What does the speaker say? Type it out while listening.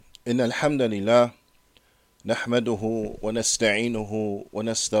إن الحمد لله نحمده ونستعينه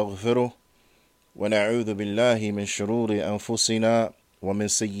ونستغفره ونعوذ بالله من شرور أنفسنا ومن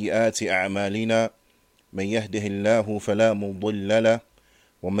سيئات أعمالنا من يهده الله فلا مضل له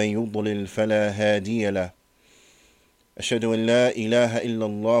ومن يضلل فلا هادي له أشهد أن لا إله إلا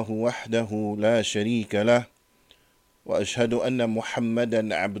الله وحده لا شريك له وأشهد أن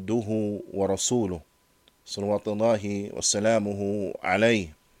محمدا عبده ورسوله صلوات الله وسلامه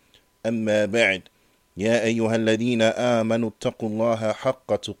عليه. أما بعد، يا أيها الذين آمنوا اتقوا الله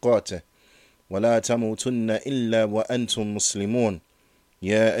حق تقاته ولا تموتن إلا وأنتم مسلمون.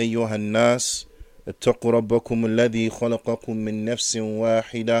 يا أيها الناس اتقوا ربكم الذي خلقكم من نفس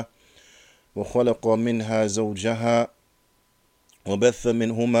واحدة وخلق منها زوجها وبث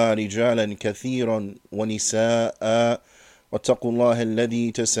منهما رجالا كثيرا ونساء واتقوا الله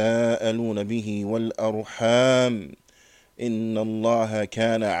الذي تساءلون به والأرحام إن الله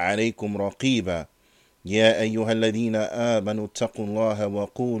كان عليكم رقيبا. يا أيها الذين آمنوا اتقوا الله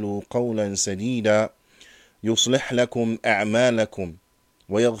وقولوا قولا سديدا يصلح لكم أعمالكم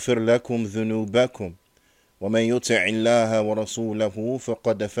ويغفر لكم ذنوبكم ومن يطع الله ورسوله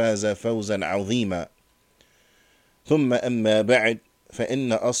فقد فاز فوزا عظيما. ثم أما بعد،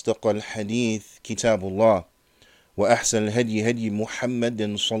 فإن أصدق الحديث كتاب الله وأحسن الهدي هدي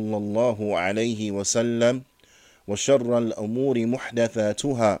محمد صلى الله عليه وسلم وشر الأمور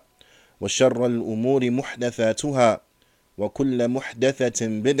محدثاتها وكل محدثة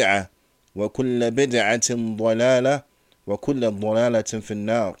بدعة وكل بدعة ضلالة وكل ضلالة في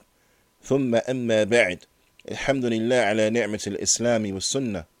النار. ثم أما بعد، الحمد لله على نعمة الإسلام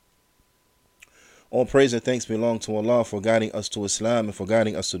والسنة. All praise and thanks belong to Allah for guiding us to Islam and for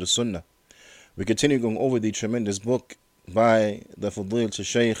guiding us to the Sunnah. We continue going over the tremendous book by the Fadil to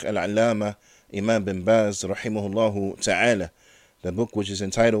Shaykh Al-Allama Imam bin Baz rahimahullahu ta'ala, the book which is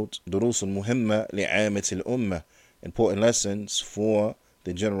entitled Durusul Muhimma li'amatil Ummah, important lessons for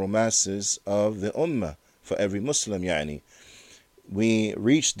the general masses of the Ummah, for every Muslim. We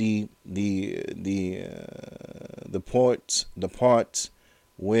reached the part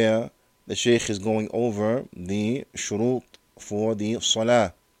where the Shaykh is going over the shurut for the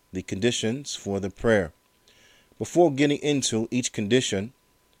salah, the conditions for the prayer. Before getting into each condition,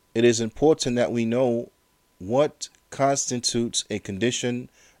 it is important that we know what constitutes a condition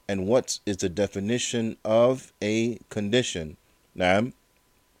and what is the definition of a condition. نعم.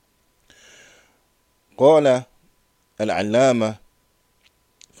 قال العلامة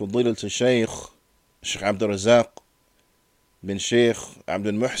فضيلة الشيخ عبد الرزاق بن شيخ عبد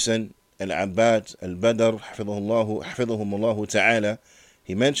المحسن العباد البدر حفظهم الله تعالى.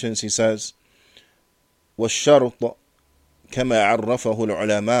 He says, والشرط كما عرفه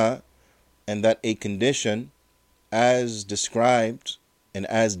العلماء, and that a condition as described and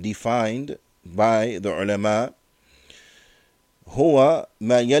as defined by the ulama, هو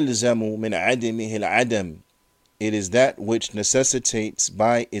ما يلزم من عدمه العدم, it is that which necessitates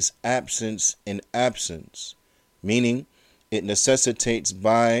by its absence in absence, meaning it necessitates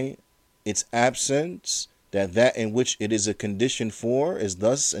by its absence that in which it is a condition for is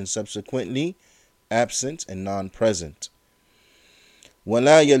thus and subsequently absent and non-present.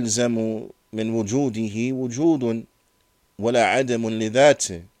 ولا يلزم من وجوده وجود ولا عدم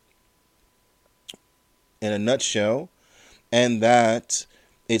لذاته, in a nutshell, and that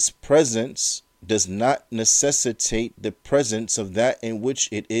its presence does not necessitate the presence of that in which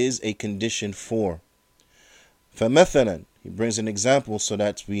it is a condition for. فمثلا, he brings an example so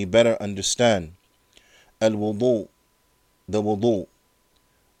that we better understand. الوضوء, the wudu.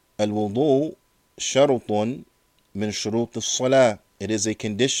 الوضوء شرط من شروط الصلاة, it is a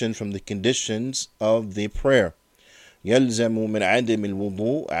condition from the conditions of the prayer. يلزم من عدم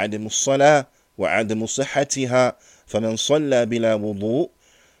الوضوء عدم الصلاة وعدم صحتها فمن صلى بلا وضوء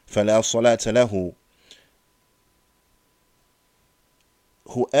فلا صلاة له.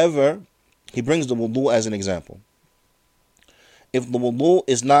 Whoever, he brings the wudu as an example. If the wudu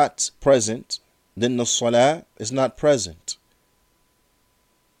is not present, then the salah is not present,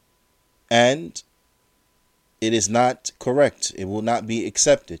 and it is not correct. It will not be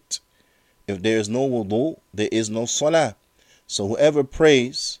accepted. If there is no wudu, there is no salah. So whoever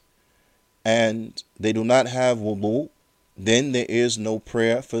prays and they do not have wudu, then there is no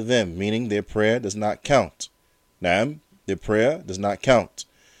prayer for them, meaning their prayer does not count. Naam, their prayer does not count.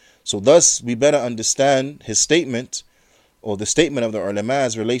 So thus we better understand his statement, or the statement of the ulama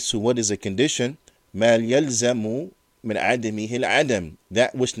as relates to what is a condition. ما يلزم من عدمه العدم,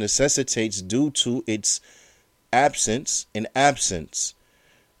 that which necessitates due to its absence in absence.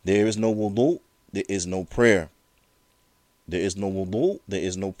 There is no wudu, there is no prayer. there is no wudu, there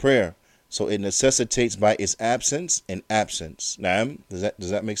is no prayer. So it necessitates by its absence and absence. Naam, does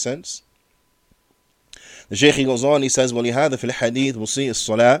that make sense? The Shaykh goes on, he says, وَلِهَذَا فِي الْحَدِيث مُسِيءِ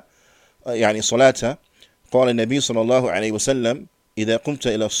الصَّلَاةِ يعني صلاة قال النبي صلى الله عليه وسلم إذا قمت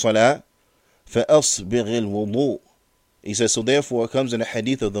إلى الصلاة فأصبغ الوضوء. He says, so therefore it comes in a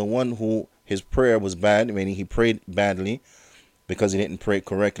hadith of the one who his prayer was bad, meaning he prayed badly because he didn't pray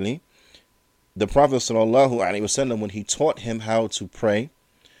correctly. The Prophet sallallahu alaihi wasallam, when he taught him how to pray,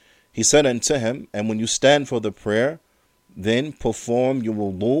 he said unto him, and when you stand for the prayer, then perform your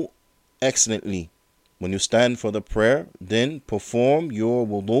wudu excellently. When you stand for the prayer, then perform your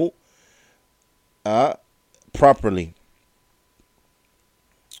wudu properly.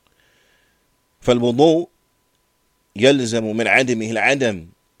 فالوضوء يلزم من عدمه العدم.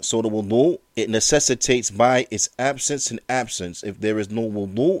 So the wudu, it necessitates by its absence and absence. If there is no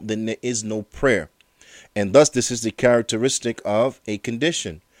wudu, then there is no prayer. And thus this is the characteristic of a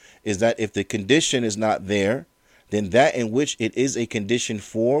condition, is that if the condition is not there, then that in which it is a condition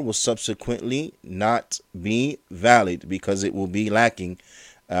for will subsequently not be valid, because it will be lacking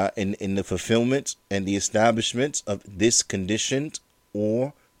in the fulfillment and the establishment of this conditioned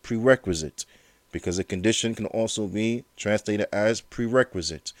or prerequisite. Because a condition can also be translated as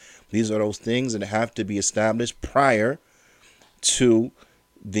prerequisite. These are those things that have to be established prior to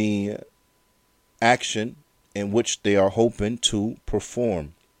the action in which they are hoping to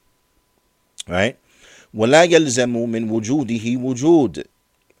perform. Right? وَلَا يَلْزَمُ مِنْ وُجُودِهِ وُجُودٍ.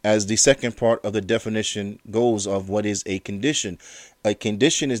 As the second part of the definition goes of what is a condition. A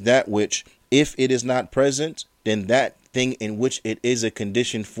condition is that which, if it is not present, then that thing in which it is a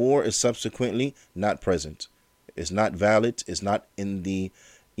condition for is subsequently not present. It's not valid. It's not in the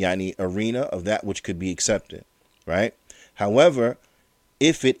arena of that which could be accepted. Right? However,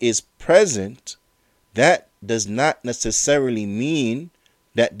 if it is present, that does not necessarily mean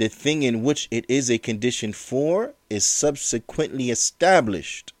that the thing in which it is a condition for is subsequently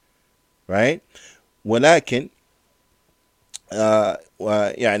established. Right? ولكن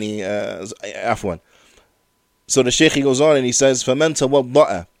عفوا. So the Shaykh goes on and he says, فَمَنْ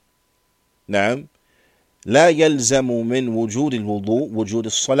تَوَضَّأَ نعم لا يلزم من وجود الوضوء وجود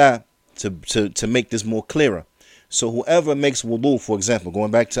الصلاة. To make this more clearer. So whoever makes wudu, for example,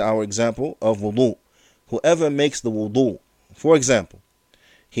 going back to our example of wudu, whoever makes the wudu, for example,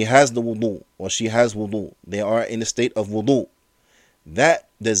 he has the wudu or she has wudu, they are in a state of wudu, that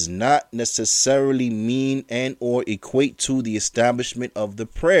does not necessarily mean and or equate to the establishment of the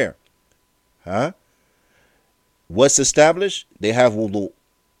prayer. What's established? They have wudu.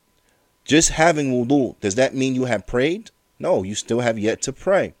 Just having wudu, does that mean you have prayed? No, you still have yet to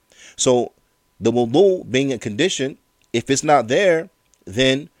pray. So the wudu being a condition, if it's not there,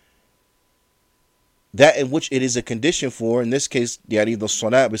 then that in which it is a condition for, in this case, the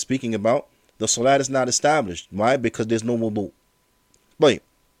salat we're speaking about, the salat is not established. Why? Because there's no wudu. But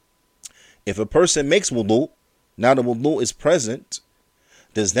if a person makes wudu, now the wudu is present,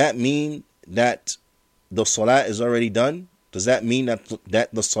 does that mean that the salat is already done? Does that mean that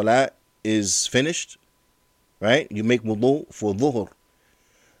the salat is finished? Right? You make wudu for dhuhr.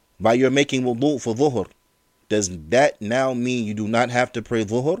 By your making wudu for dhuhr, does that now mean you do not have to pray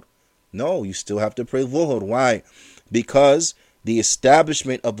dhuhr? No, you still have to pray dhuhr. Why? Because the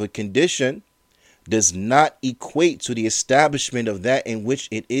establishment of a condition does not equate to the establishment of that in which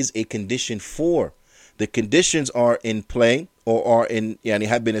it is a condition for. The conditions are in play or are in,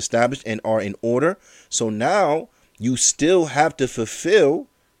 have been established and are in order. So now you still have to fulfill,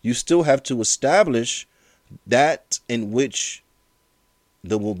 you still have to establish that in which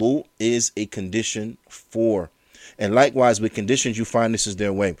the wudu is a condition for. And likewise with conditions, you find this is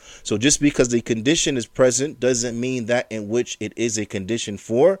their way. So just because the condition is present doesn't mean that in which it is a condition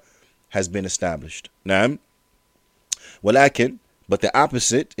for has been established. Naam. ولكن, but the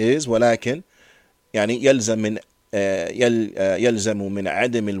opposite is ولكن يلزم من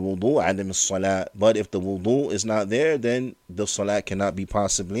عدم الوضوء عدم الصلاة. But if the wudu is not there, then the salat cannot be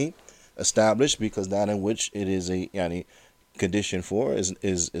possibly established, because that in which it is a condition for is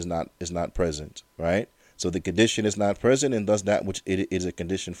not present. Right? So the condition is not present, and thus that which it is a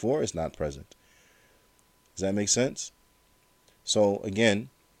condition for is not present. Does that make sense? So again,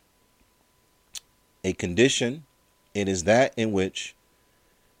 a condition, it is that in which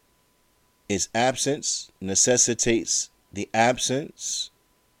its absence necessitates the absence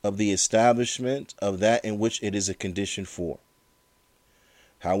of the establishment of that in which it is a condition for.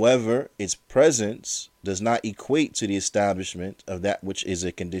 However, its presence does not equate to the establishment of that which is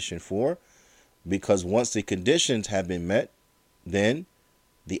a condition for, because once the conditions have been met, then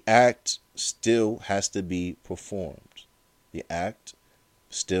the act still has to be performed. the act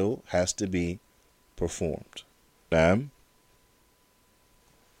still has to be performed. Naam.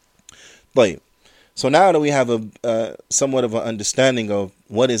 But so now that we have a somewhat of an understanding of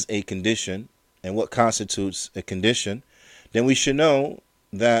what is a condition and what constitutes a condition, then we should know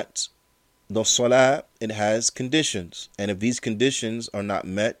that the salah, it has conditions. And if these conditions are not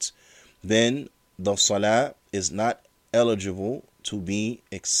met, then the salah is not eligible to be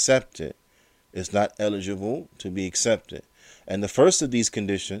accepted. It's not eligible to be accepted. And the first of these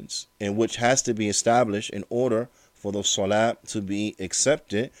conditions, in which has to be established in order for the salah to be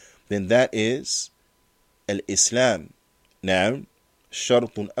accepted, then that is al-Islam. Now,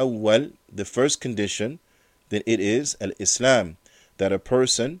 shartun awwal, the first condition, then it is al-Islam, that a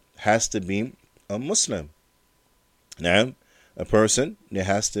person has to be a Muslim. Now, a person, there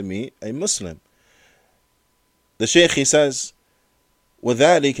has to be a Muslim. The Shaykh, he says,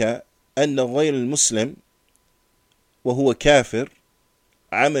 وَذَلِكَ أَنَّ غَيْرَ الْمُسْلِمِ وَهُوَ كَافِرٌ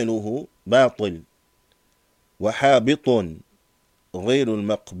عَمَلُهُ بَاطِلٌ وَحَابِطٌ غَيْرُ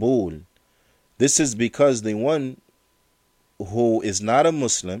الْمَقْبُولِ. This is because the one who is not a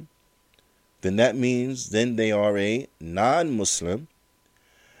Muslim, then that means then they are a non-Muslim,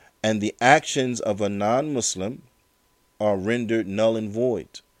 and the actions of a non-Muslim are rendered null and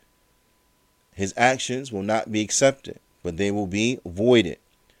void. His actions will not be accepted, but they will be voided.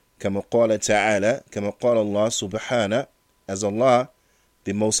 كما قال تعالى, كما قال الله سبحانه, as Allah,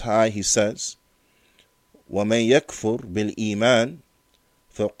 the Most High, He says, وَمَنْ يَكْفُرْ بِالْإِيمَانِ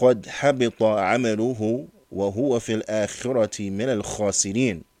فَقَدْ حَبِطَ عَمَلُهُ وَهُوَ فِي الْآخِرَةِ مِنَ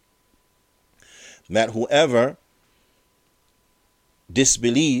الْخَاسِرِينَ. That whoever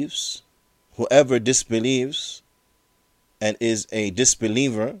disbelieves and is a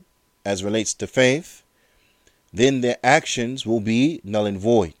disbeliever as relates to faith, then their actions will be null and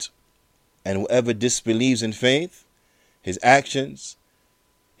void. And whoever disbelieves in faith, his actions,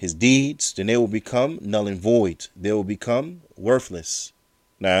 his deeds, then they will become null and void. They will become worthless.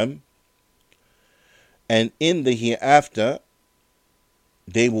 Naam. And in the hereafter,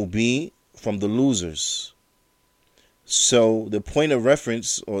 they will be from the losers. So the point of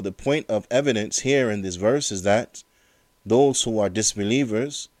reference or the point of evidence here in this verse is that those who are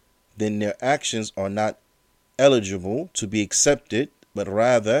disbelievers, then their actions are not eligible to be accepted, but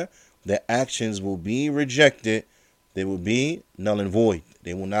rather their actions will be rejected. They will be null and void.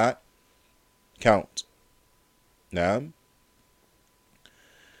 They will not count. Now,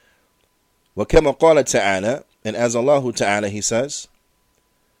 وَكَمَا قَالَ تَعَالَى, and as Allah Ta'ala, He says,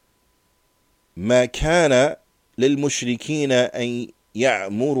 مَا كَانَ لِلْمُشْرِكِينَ أَن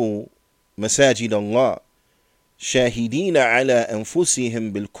يَعْمُرُوا مَسَاجِدَ اللَّهِ شَاهِدِينَ عَلَى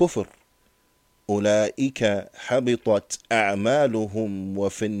أَنفُسِهِمْ بِالْكُفْرِ أُولَئِكَ حَبِطَتْ أَعْمَالُهُمْ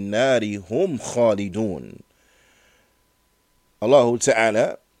وَفِي النَّارِ هُمْ خَالِدُونَ. Allah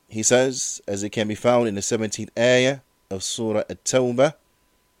Ta'ala, He says, as it can be found in the 17th ayah of Surah At-Tawbah,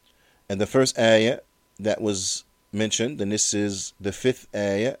 and the first ayah that was mentioned, and this is the 5th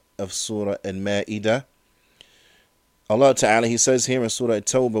ayah of Surah Al-Ma'idah. Allah Ta'ala, He says here in Surah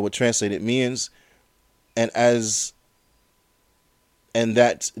At-Tawbah, what translated means, and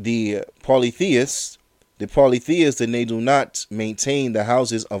that the polytheists, and they do not maintain the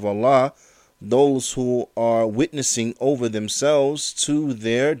houses of Allah, those who are witnessing over themselves to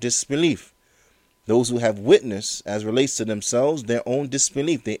their disbelief. Those who have witness as relates to themselves, their own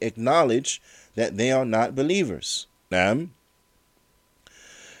disbelief. They acknowledge that they are not believers. Naam.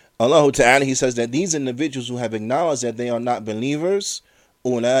 Allah Ta'ala, He says that these individuals who have acknowledged that they are not believers,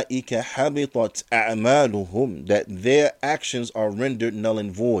 أُولَٰئِكَ حَبِطَتْ أَعْمَالُهُمْ, that their actions are rendered null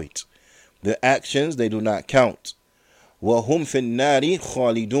and void. Their actions, they do not count. وَهُمْ فِي النَّارِ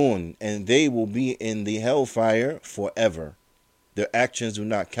خَالِدُونَ, and they will be in the hellfire forever. Their actions do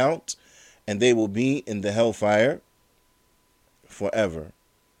not count, and they will be in the hellfire forever.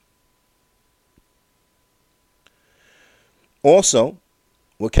 Also,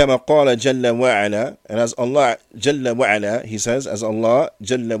 وَكَمَا قَالَ جَلَّ وَعَلَى, and as Allah جَلَّ وَعَلَى, He says, as Allah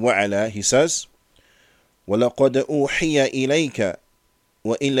جَلَّ وَعَلَى, He says, وَلَقَدْ أُوحِيَ إِلَيْكَ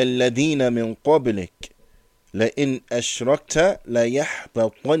وَإِلَى الَّذِينَ مِنْ قَبْلِكَ لَإِنْ أَشْرَكْتَ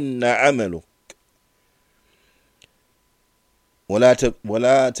لَيَحْبَطَنَّ عَمَلُكَ وَلَا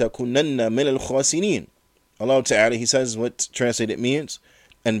تَكُنَنَّ مِنَ الْخَاسِرِينَ. Allah Ta'ala, He says what translated means,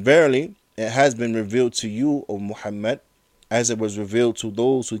 and verily it has been revealed to you, O Muhammad, as it was revealed to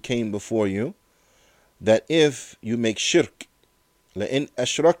those who came before you, that if you make shirk, لَإِنْ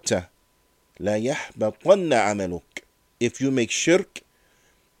أَشْرَكْتَ لَيَحْبَطَنَّ عَمَلُكَ, if you make shirk,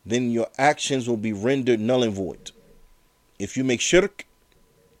 then your actions will be rendered null and void. If you make shirk,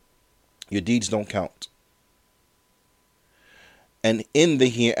 your deeds don't count. And in the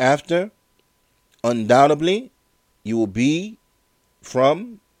hereafter, undoubtedly, you will be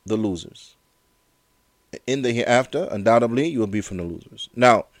from the losers. In the hereafter, undoubtedly, you will be from the losers.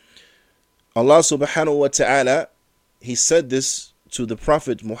 Now, Allah subhanahu wa ta'ala, He said this to the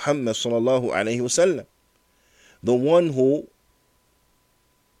Prophet Muhammad sallallahu alayhi wasallam, the one who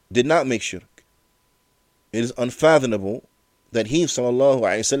did not make shirk. It is unfathomable that he sallallahu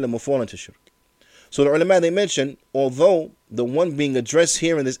alayhi wasallam will fall into shirk. So the ulama, they mention, although the one being addressed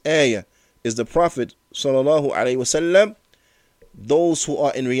here in this ayah is the Prophet sallallahu alayhi wasallam, those who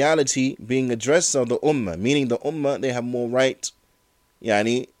are in reality being addressed are the ummah, meaning the ummah, they have more right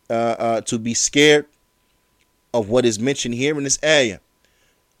to be scared of what is mentioned here in this ayah,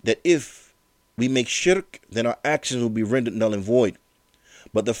 that if we make shirk, then our actions will be rendered null and void.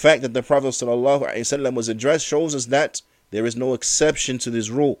 But the fact that the Prophet ﷺ was addressed shows us that there is no exception to this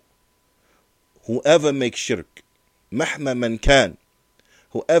rule. Whoever makes shirk, mahma man kan,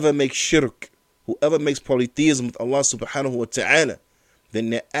 whoever makes shirk, whoever makes polytheism with Allah subhanahu wa ta'ala,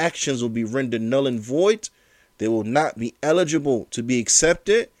 then their actions will be rendered null and void. They will not be eligible to be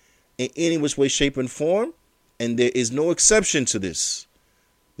accepted in any which way, shape, and form. And there is no exception to this.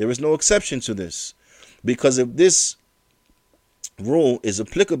 There is no exception to this. Because if this rule is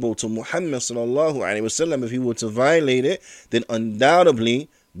applicable to Muhammad sallallahu alaihi wasallam, if he were to violate it, then undoubtedly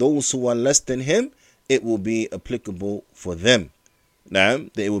those who are less than him, it will be applicable for them. Naam,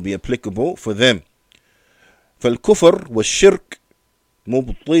 it will be applicable for them. فالكفر والشرك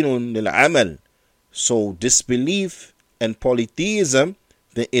مبطل للعمل. So disbelief and polytheism,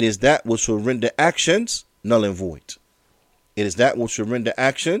 then it is that which will render actions null and void. It is that which will render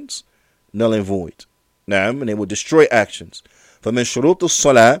actions null and void. Naam, and it will destroy actions. فمن شروط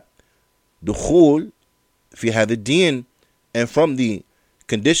الصلاة دخول في هذا الدين. And from the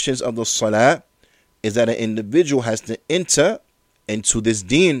conditions of the salah is that an individual has to enter into this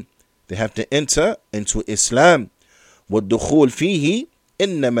deen. They have to enter into Islam. والدخول فيه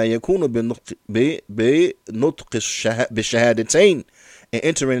إنما يكون بنطق بالشهادتين. And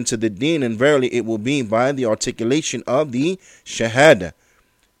entering into the deen, and verily it will be by the articulation of the shahada.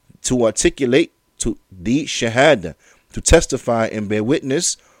 To articulate to the shahada, to testify and bear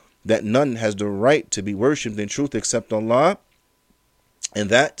witness that none has the right to be worshipped in truth except Allah, and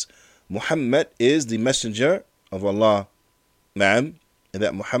that Muhammad is the messenger of Allah. Ma'am, and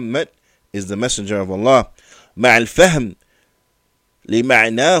that Muhammad is the messenger of Allah. Ma'al fahm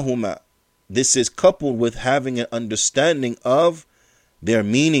lima'nahuma. This is coupled with having an understanding of their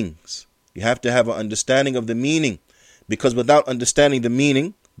meanings. You have to have an understanding of the meaning, because without understanding the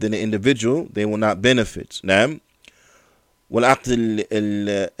meaning, then the individual, they will not benefit. Naam. والعقد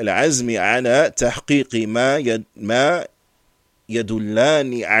العزم على تحقيق ما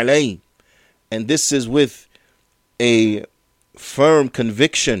يدلان عليه. And this is with a firm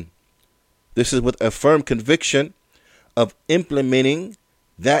conviction. This is with a firm conviction of implementing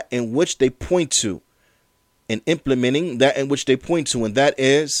that in which they point to. And implementing that in which they point to. And that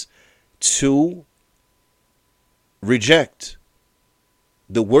is to reject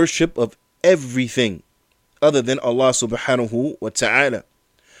the worship of everything other than Allah subhanahu wa ta'ala,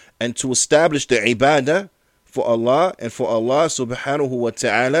 and to establish the ibadah for Allah and for Allah subhanahu wa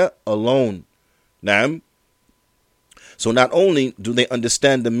ta'ala alone. Naam. So not only do they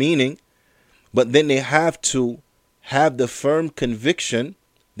understand the meaning, but then they have to have the firm conviction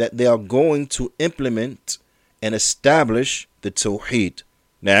that they are going to implement and establish the tawheed.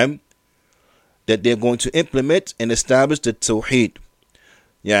 Naam. That they're going to implement and establish the tawheed.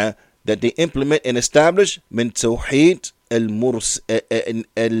 Yeah. That they implement and establish min tawheed al-tawheed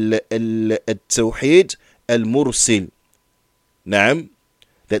al-mursil. Naam.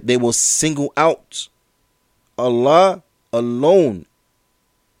 That they will single out Allah alone.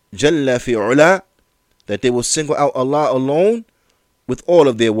 Jalla fi ula. That they will single out Allah alone with all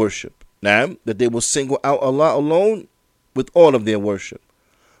of their worship. Naam. That they will single out Allah alone with all of their worship.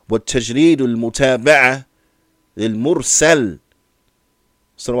 وَالتَّجْرِيدُ الْمُتَابَعَةِ لِلْمُرْسَلِ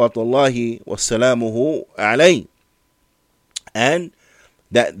salawatullahi wa salamuhu alayhi. And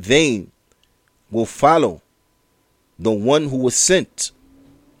that they will follow the one who was sent.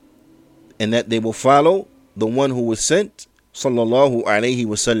 And that they will follow the one who was sent, sallallahu alayhi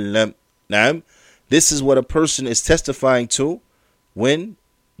wa sallam. Naam. This is what a person is testifying to when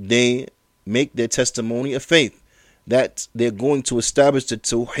they make their testimony of faith. That they're going to establish the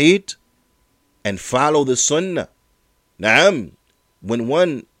tawheed and follow the sunnah. Naam. When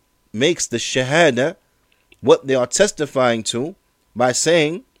one makes the shahada, what they are testifying to by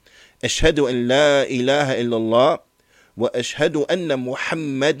saying, Ashhadu an la ilaha illallah wa ashhadu anna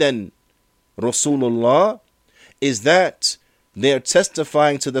Muhammadan Rasulullah, is that They are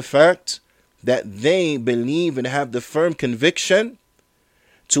testifying to the fact that they believe and have the firm conviction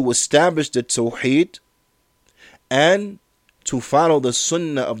to establish the Tawheed and to follow the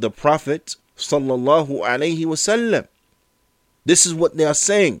Sunnah of the Prophet sallallahu alaihi wasallam. This is what they are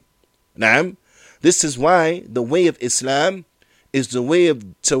saying. Naam. This is why the way of Islam is the way of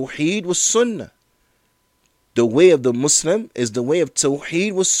Tawheed with Sunnah. The way of the Muslim is the way of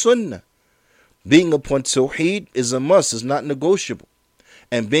Tawheed with Sunnah. Being upon Tawheed is a must, is not negotiable.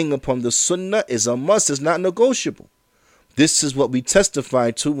 And being upon the Sunnah is a must, is not negotiable. This is what we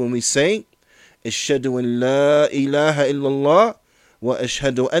testify to when we say, Ashhadu an la ilaha illallah wa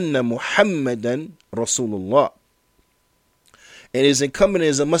ashhadu anna Muhammadan Rasulullah. It is incumbent, it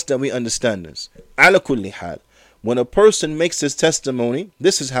is a must that we understand this. Ala kulli hal. When a person makes this testimony,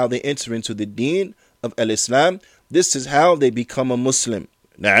 this is how they enter into the deen of al-Islam. This is how they become a Muslim.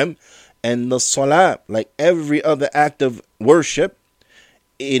 Naam. And the salah, like every other act of worship,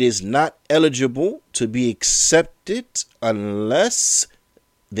 it is not eligible to be accepted unless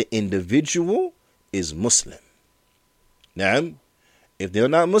the individual is Muslim. Naam. If they're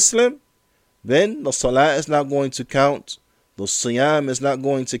not Muslim, then the salah is not going to count. The siyam is not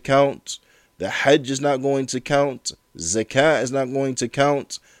going to count. The hajj is not going to count. Zakah is not going to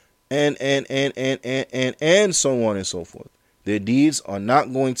count. And so on and so forth. Their deeds are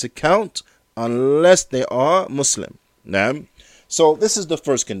not going to count unless they are Muslim. Naam. So this is the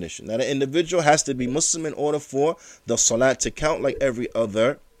first condition, that an individual has to be Muslim in order for the salat to count like every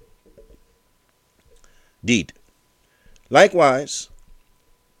other deed. Likewise,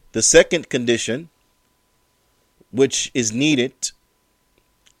 the second condition, which is needed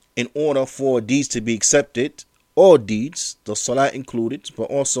in order for deeds to be accepted, all deeds, the salat included, but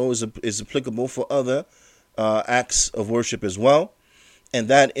also is applicable for other acts of worship as well, and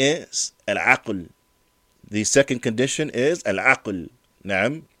that is al-aql. The second condition is al-aql.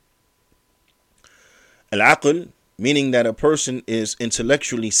 Naam. Al-aql, meaning that a person is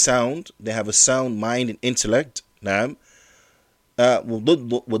intellectually sound, they have a sound mind and intellect. Naam.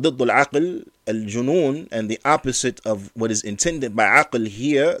 وضد العقل الجنون, and the opposite of what is intended by aql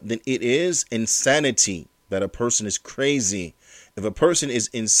here, then it is insanity, that a person is crazy. If a person is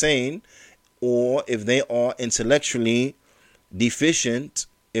insane, or if they are intellectually deficient,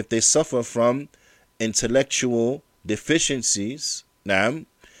 if they suffer from intellectual deficiencies, naam,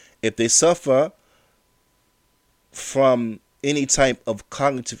 if they suffer from any type of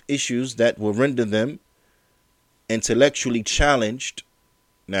cognitive issues that will render them intellectually challenged,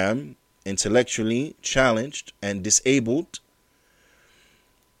 naam, intellectually challenged and disabled,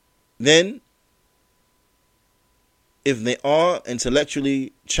 then if they are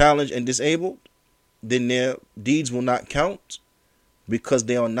intellectually challenged and disabled, then their deeds will not count because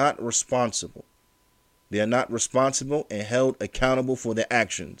they are not responsible. They are not responsible and held accountable for their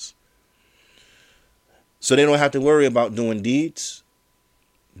actions. So they don't have to worry about doing deeds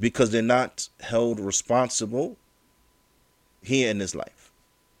because they're not held responsible here in this life.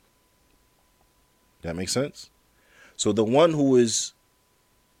 That makes sense? So the one who is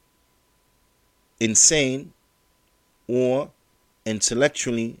insane or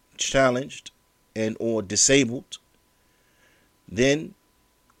intellectually challenged and or disabled, then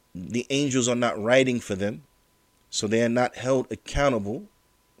the angels are not writing for them, so they are not held accountable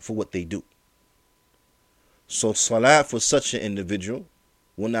for what they do. So salah for such an individual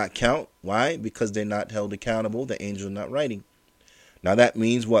will not count. Why? Because they're not held accountable. The angels are not writing. Now that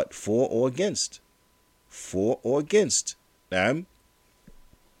means what? For or against? For or against. نعم.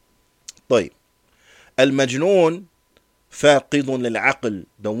 طيب. المجنون فاقد للعقل.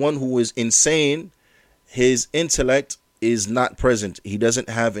 The one who is insane, his intellect is not present. He doesn't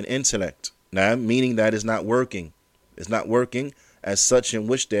have an intellect. نعم. Meaning that it's not working. It's not working as such in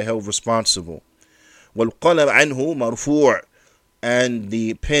which they're held responsible. والقلم عنه مرفوع. And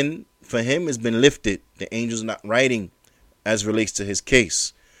the pen for him has been lifted. The angels are not writing as relates to his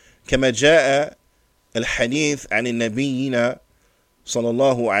case. كما جاء الحديث عن النبيين صلى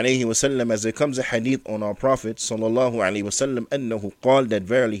الله عليه وسلم, as there comes a hadith on our Prophet صلى الله عليه وسلم أنه قال, that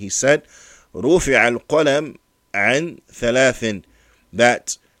verily he said, رفع القلم عن ثلاث,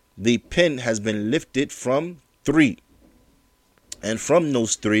 that the pen has been lifted from 3, and from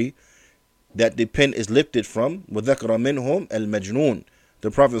those 3 that the pen is lifted from, وذكر منهم المجنون, the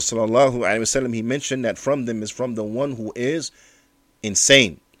Prophet sallallahu alaihi wasallam, he mentioned that from them is from the one who is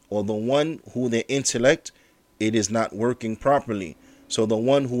insane, or the one who their intellect, it is not working properly. So the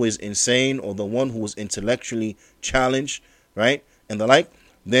one who is insane, or the one who is intellectually challenged, right, and the like,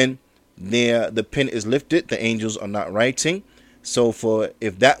 then the pen is lifted, the angels are not writing. So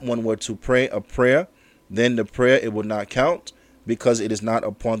if that one were to pray a prayer, then the prayer, it would not count. because it is not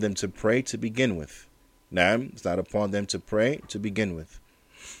upon them to pray to begin with. Naam, it's not upon them to pray to begin with.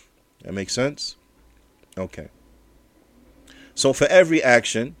 That makes sense? Okay. So for every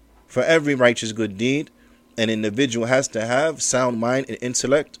action, for every righteous good deed, an individual has to have sound mind and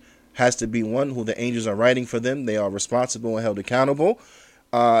intellect, has to be one who the angels are writing for them. They are responsible and held accountable.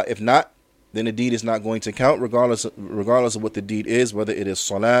 If not, then the deed is not going to count, regardless of what the deed is, whether it is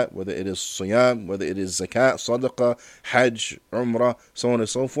salat, whether it is siyam, whether it is zakat, sadaqah, hajj, umrah, so on and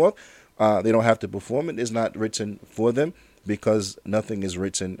so forth. They don't have to perform it. It's not written for them because nothing is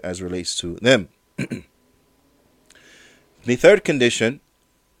written as relates to them. The third condition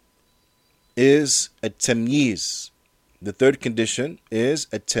is a tamyiz. The third condition is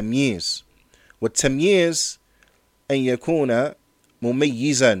a tamyiz. What tamyiz an yakuna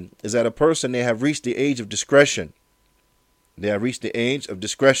mumayyizan is that a person, they have reached the age of discretion. They have reached the age of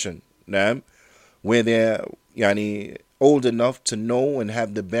discretion. Naam, where they're old enough to know and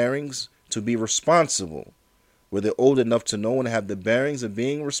have the bearings to be responsible. Where they're old enough to know and have the bearings of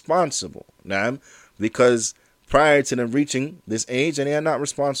being responsible. Naam, because prior to them reaching this age, and they are not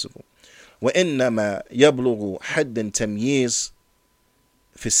responsible. وإنما يبلغ حد التمييز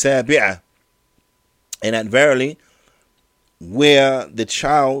في السابعة, and that verily, where the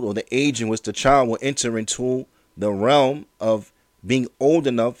child, or the age in which the child will enter into the realm of being old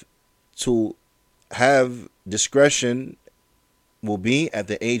enough to have discretion, will be at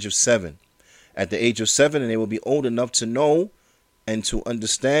the age of 7. At the age of 7, and they will be old enough to know and to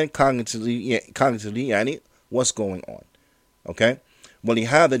understand cognitively what's going on. Okay?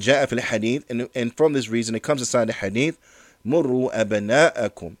 وَلِهَذَا جَاءَ فِي الْحَدِيثِ, and from this reason it comes inside the hadith, مُرُّوا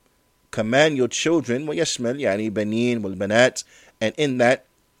أَبْنَاءَكُمْ, command your children, وَيَشْمَلْ بَنِينَ وَالْبَنَاتِ, and in that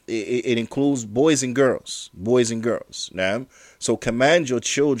it includes boys and girls. Naam. So command your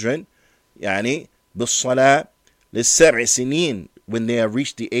children بِالصَّلَاةِ لِلسَّبْعِ سِنِينَ, when they have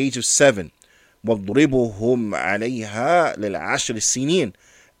reached the age of 7. وَاضْرِبُهُمْ عَلَيْهَا لِلْعَشْرِ سِنِينَ,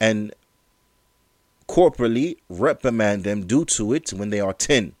 and corporally reprimand them due to it when they are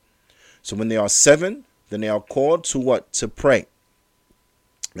 10. So when they are 7, then they are called to what? To pray.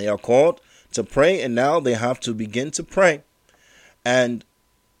 They are called to pray, and now they have to begin to pray. And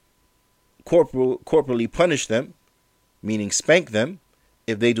corporally punish them, meaning spank them,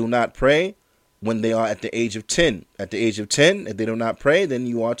 if they do not pray when they are at the age of 10. At the age of 10, if they do not pray, then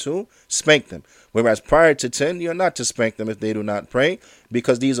you are to spank them. Whereas prior to 10, you are not to spank them if they do not pray,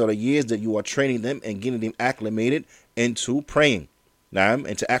 because these are the years that you are training them and getting them acclimated into praying.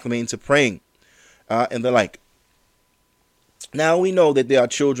 And to acclimate into praying and the like. Now we know that there are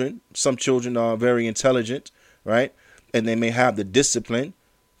children. Some children are very intelligent, right? And they may have the discipline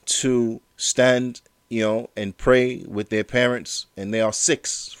to stand and pray with their parents, and they are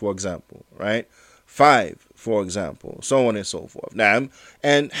 6, for example, right? 5, for example, so on and so forth. Now,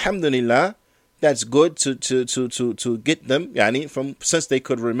 and alhamdulillah, that's good to get them, from since they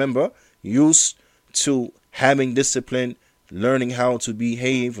could remember, used to having discipline, learning how to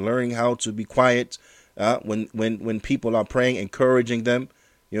behave, learning how to be quiet, when people are praying, encouraging them,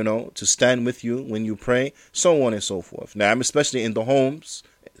 to stand with you when you pray, so on and so forth. Now, especially in the homes,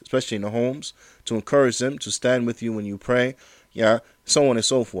 to encourage them to stand with you when you pray, so on and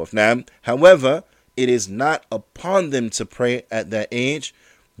so forth. Now, however, it is not upon them to pray at that age,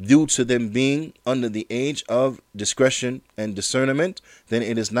 due to them being under the age of discretion and discernment. Then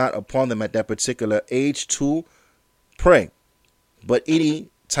it is not upon them at that particular age to pray. But any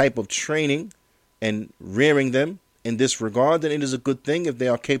type of training and rearing them in this regard, then it is a good thing if they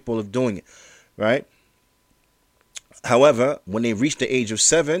are capable of doing it, right? However, when they reach the age of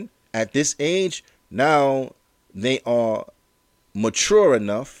 7, at this age, now they are mature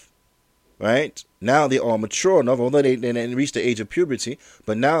enough, right? Now they are mature enough, although they didn't reach the age of puberty,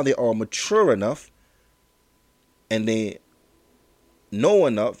 but now they are mature enough and they know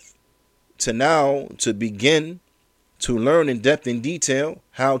enough to begin to learn in depth and detail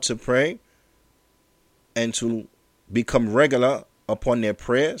how to pray and to become regular upon their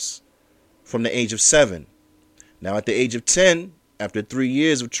prayers from the age of 7. Now at the age of 10, after 3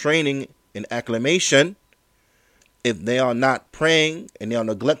 years of training and acclimation, if they are not praying and they are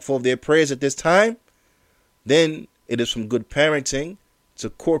neglectful of their prayers at this time, then it is from good parenting to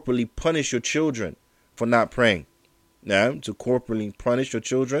corporally punish your children for not praying. Now, to corporally punish your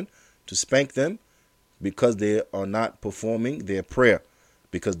children, to spank them because they are not performing their prayer.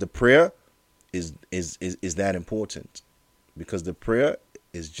 Because the prayer is that important. Because the prayer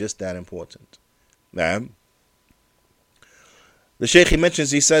is just that important. Now, the Shaykh, he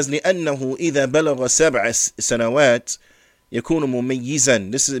mentions, he says, لِأَنَّهُ إِذَا بَلَغَ 7 سَنَوَاتٍ يكون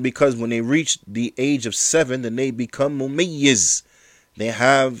مميزا. This is because when they reach the age of 7, then they become مميز.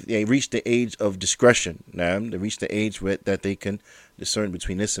 They reach the age of discretion. They reach the age that they can discern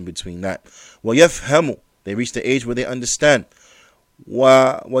between this and between that. ويفهم. They reach the age where they understand.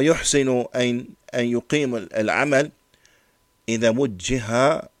 ويحسن أن يقيم العمل إذا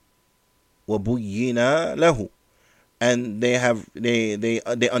وجه وبين له. And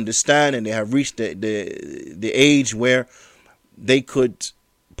they understand, and they have reached the age where they could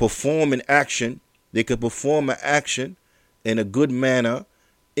perform an action. They could perform an action in a good manner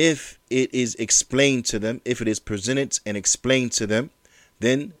if it is explained to them, if it is presented and explained to them.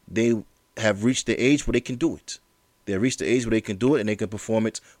 Then they have reached the age where they can do it. They have reached the age where they can do it and they can perform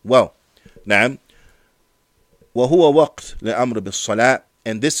it well. نعم. وهو وقت لأمر بالصلاة.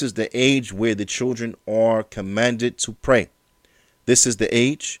 And this is the age where the children are commanded to pray. This is the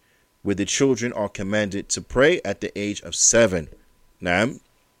age where the children are commanded to pray at the age of 7. Naam.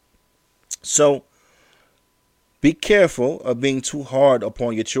 So be careful of being too hard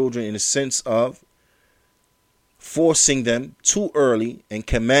upon your children in the sense of forcing them too early and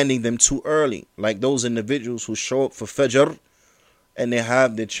commanding them too early. Like those individuals who show up for Fajr and they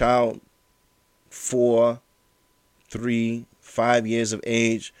have their child 4, 3, 5 years of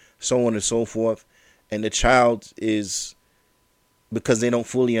age, so on and so forth, and the child is, because they don't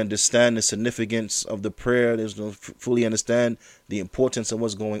fully understand the significance of the prayer, they don't fully understand the importance of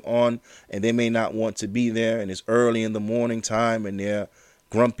what's going on, and they may not want to be there, and it's early in the morning time, and they're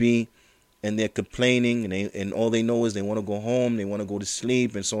grumpy, and they're complaining, and all they know is they want to go home, they want to go to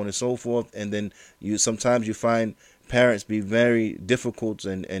sleep, and so on and so forth. And then sometimes you find parents be very difficult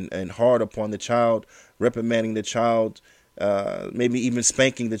and hard upon the child, reprimanding the child, maybe even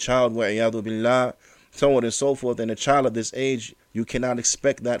spanking the child, wa'iyadu billah, so on and so forth. And a child of this age, you cannot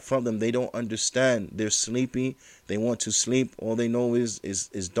expect that from them. They don't understand. They're sleepy. They want to sleep. All they know is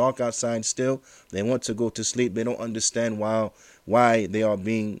dark outside still. They want to go to sleep. They don't understand why they are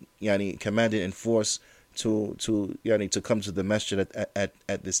being commanded and forced to come to the masjid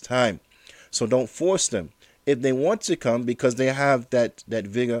at this time. So don't force them. If they want to come because they have that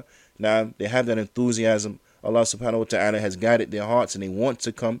vigor, now they have that enthusiasm, Allah subhanahu wa ta'ala has guided their hearts and they want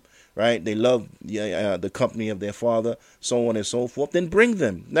to come, right? They love the company of their father, so on and so forth. Then bring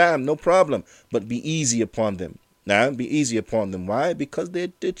them. No problem. But be easy upon them. Be easy upon them. Why? Because they're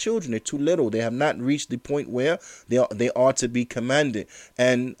children. They're too little. They have not reached the point where they are to be commanded.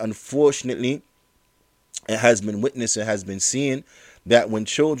 And unfortunately, it has been witnessed, it has been seen that when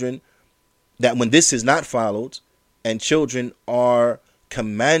this is not followed and children are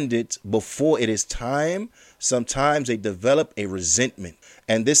commanded before it is time, sometimes they develop a resentment,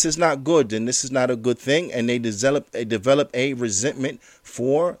 and this is not good, and this is not a good thing, and they develop a resentment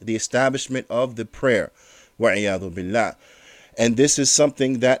for the establishment of the prayer, wa'iyadu billah. And this is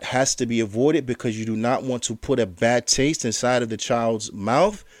something that has to be avoided, because you do not want to put a bad taste inside of the child's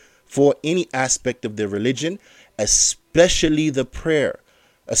mouth for any aspect of their religion, especially the prayer,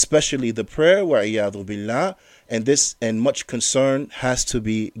 wa'iyadu billah. And much concern has to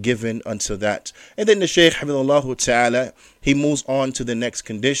be given unto that. And then the Shaykh, hafidhullah ta'ala, he moves on to the next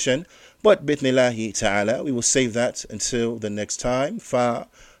condition. But bithnillahi ta'ala, we will save that until the next time.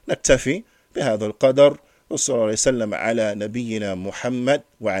 فنكتفي بهذا القدر. وصلى الله وسلم على نبينا محمد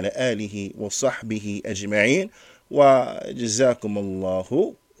وعلى آله وصحبه أجمعين. وجزاكم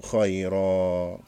الله خيرا.